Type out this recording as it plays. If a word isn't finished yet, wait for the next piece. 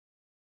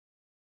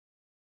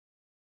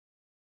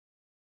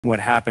What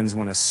happens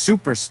when a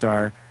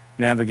superstar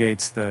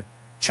navigates the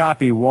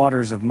choppy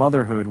waters of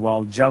motherhood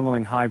while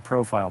juggling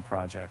high-profile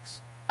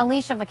projects.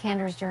 Alicia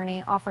Vikander's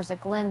journey offers a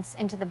glimpse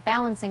into the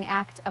balancing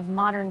act of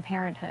modern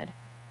parenthood.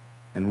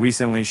 And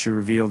recently she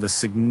revealed a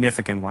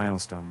significant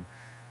milestone.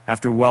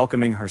 After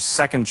welcoming her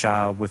second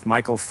child with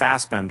Michael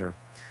Fassbender,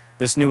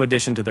 this new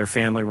addition to their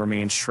family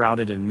remains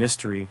shrouded in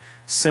mystery,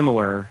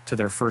 similar to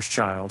their first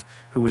child,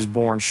 who was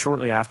born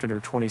shortly after their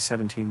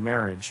 2017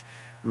 marriage.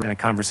 In a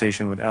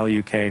conversation with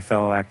LUK,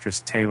 fellow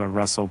actress Taylor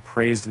Russell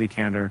praised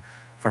Vikander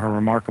for her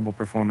remarkable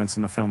performance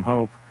in the film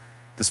Hope.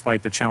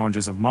 Despite the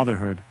challenges of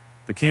motherhood,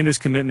 Vikander's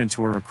commitment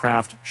to her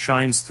craft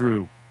shines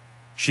through.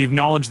 She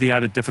acknowledged the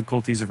added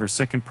difficulties of her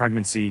second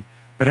pregnancy,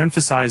 but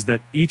emphasized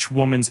that each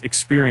woman's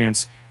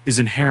experience is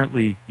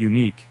inherently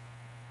unique.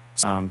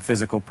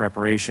 Physical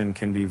preparation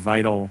can be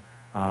vital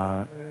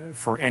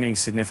for any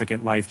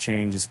significant life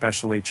change,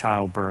 especially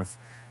childbirth.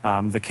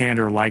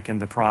 Vikander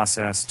likened the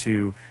process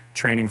to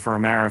training for a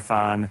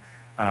marathon.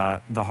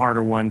 The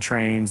harder one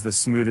trains, the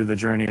smoother the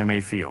journey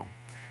may feel.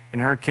 In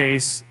her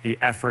case, the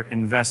effort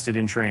invested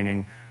in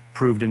training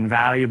proved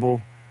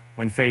invaluable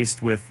when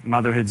faced with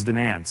motherhood's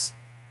demands.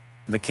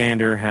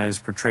 Vikander has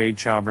portrayed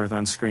childbirth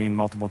on screen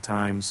multiple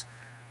times,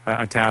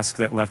 a task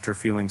that left her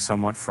feeling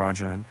somewhat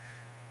fraudulent.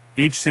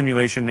 Each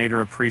simulation made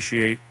her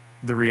appreciate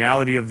the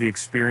reality of the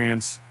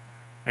experience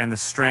and the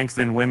strength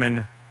in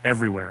women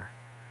everywhere.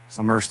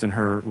 Immersed in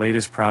her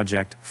latest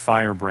project,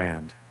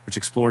 Firebrand, which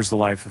explores the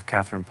life of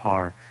Catherine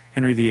Parr,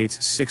 Henry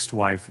VIII's sixth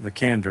wife,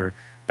 Vikander,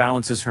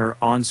 balances her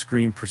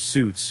on-screen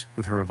pursuits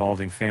with her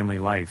evolving family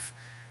life.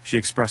 She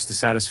expressed the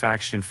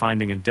satisfaction in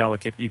finding a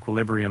delicate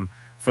equilibrium,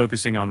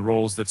 focusing on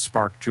roles that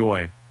spark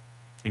joy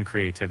and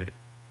creativity.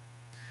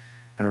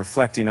 And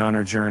reflecting on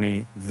her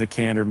journey,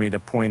 Vikander made a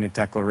poignant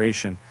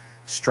declaration: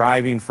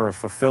 striving for a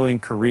fulfilling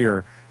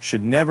career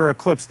should never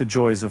eclipse the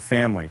joys of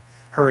family.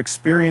 Her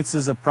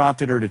experiences have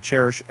prompted her to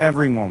cherish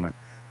every moment,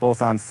 both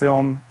on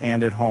film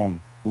and at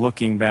home.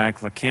 Looking back,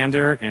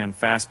 Vikander and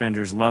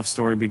Fassbender's love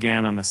story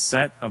began on the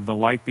set of The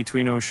Light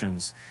Between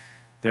Oceans.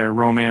 Their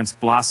romance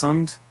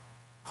blossomed,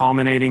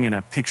 culminating in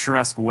a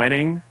picturesque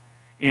wedding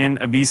in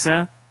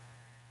Ibiza.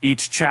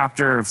 Each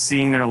chapter of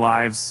seeing their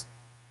lives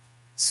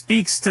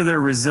speaks to their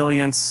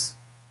resilience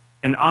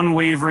and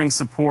unwavering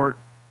support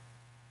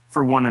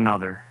for one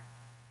another,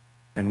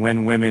 and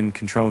when women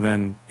control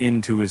them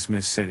into his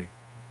Miss City.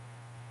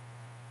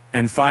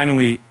 And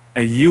finally,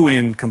 a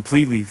Ewan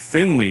completely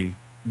thinly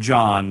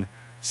John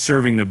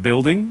serving the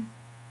building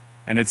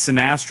and its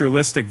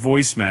sinastralistic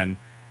voicemen,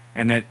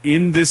 and that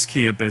in this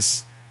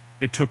campus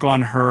it took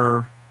on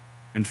her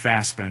and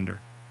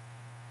Fassbender.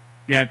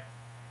 Yet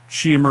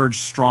she emerged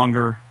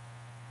stronger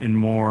and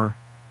more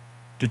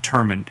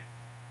determined.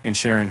 In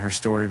sharing her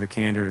story,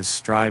 Vikander has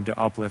strived to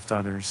uplift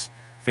others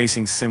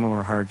facing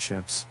similar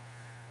hardships.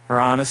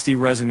 Her honesty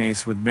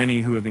resonates with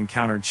many who have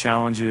encountered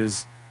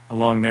challenges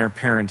along their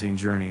parenting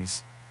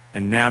journeys,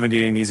 and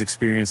navigating these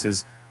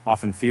experiences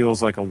often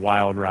feels like a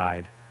wild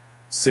ride,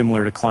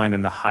 similar to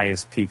climbing the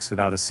highest peaks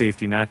without a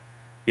safety net,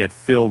 yet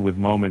filled with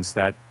moments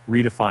that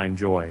redefine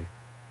joy.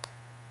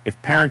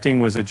 If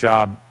parenting was a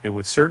job, it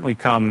would certainly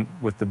come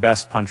with the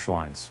best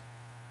punchlines.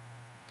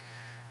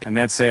 And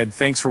that said,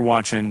 thanks for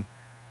watching,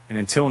 and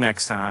until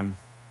next time,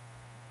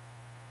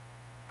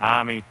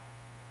 Ami.